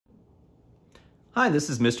Hi, this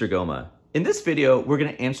is Mr. Goma. In this video, we're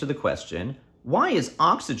going to answer the question, why is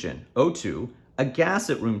oxygen, O2, a gas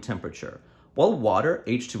at room temperature, while water,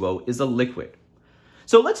 H2O, is a liquid?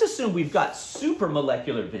 So let's assume we've got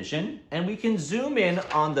supramolecular vision, and we can zoom in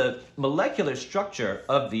on the molecular structure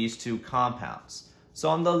of these two compounds. So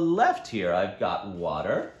on the left here, I've got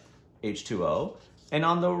water, H2O, and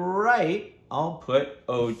on the right, I'll put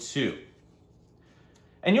O2.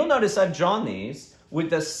 And you'll notice I've drawn these with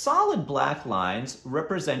the solid black lines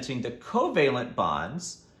representing the covalent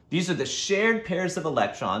bonds. These are the shared pairs of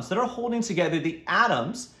electrons that are holding together the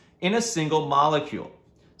atoms in a single molecule.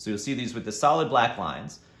 So you'll see these with the solid black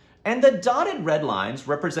lines. And the dotted red lines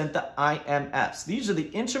represent the IMFs. These are the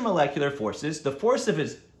intermolecular forces, the force of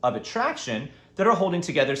attraction that are holding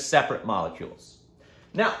together separate molecules.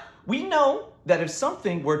 Now, we know that if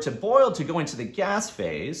something were to boil to go into the gas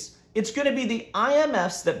phase, it's going to be the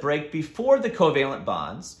IMFs that break before the covalent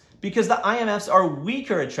bonds because the IMFs are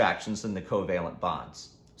weaker attractions than the covalent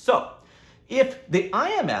bonds. So, if the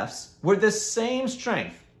IMFs were the same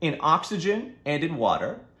strength in oxygen and in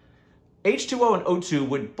water, H2O and O2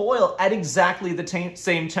 would boil at exactly the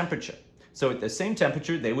same temperature. So at the same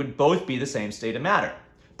temperature, they would both be the same state of matter.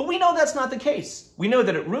 But we know that's not the case. We know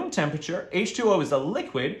that at room temperature, H2O is a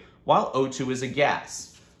liquid while O2 is a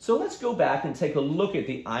gas. So let's go back and take a look at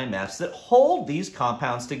the IMFs that hold these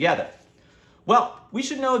compounds together. Well, we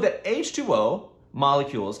should know that H2O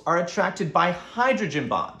molecules are attracted by hydrogen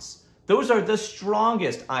bonds. Those are the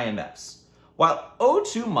strongest IMFs, while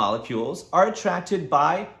O2 molecules are attracted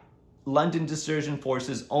by London dispersion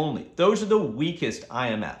forces only. Those are the weakest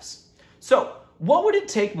IMFs. So what would it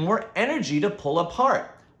take more energy to pull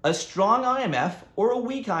apart? A strong IMF or a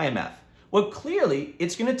weak IMF? Well, clearly,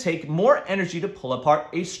 it's going to take more energy to pull apart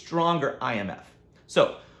a stronger IMF.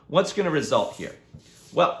 So, what's going to result here?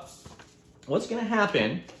 Well, what's going to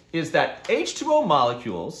happen is that H2O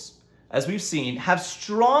molecules, as we've seen, have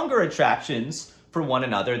stronger attractions for one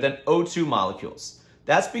another than O2 molecules.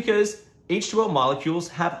 That's because H2O molecules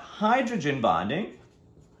have hydrogen bonding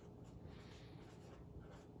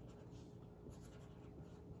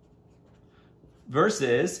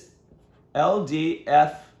versus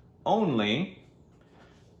LDF only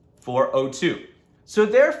for O2. So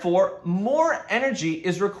therefore, more energy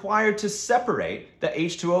is required to separate the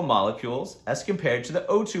H2O molecules as compared to the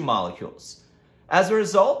O2 molecules. As a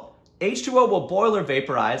result, H2O will boil or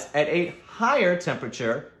vaporize at a higher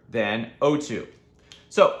temperature than O2.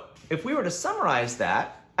 So if we were to summarize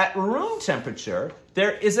that, at room temperature,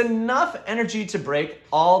 there is enough energy to break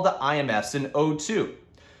all the IMFs in O2.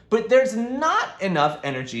 But there's not enough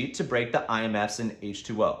energy to break the IMFs in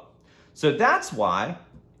H2O. So that's why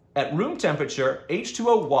at room temperature,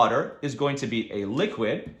 H2O water is going to be a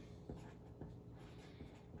liquid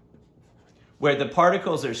where the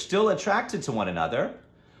particles are still attracted to one another,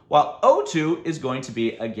 while O2 is going to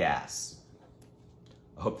be a gas.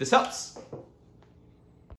 I hope this helps.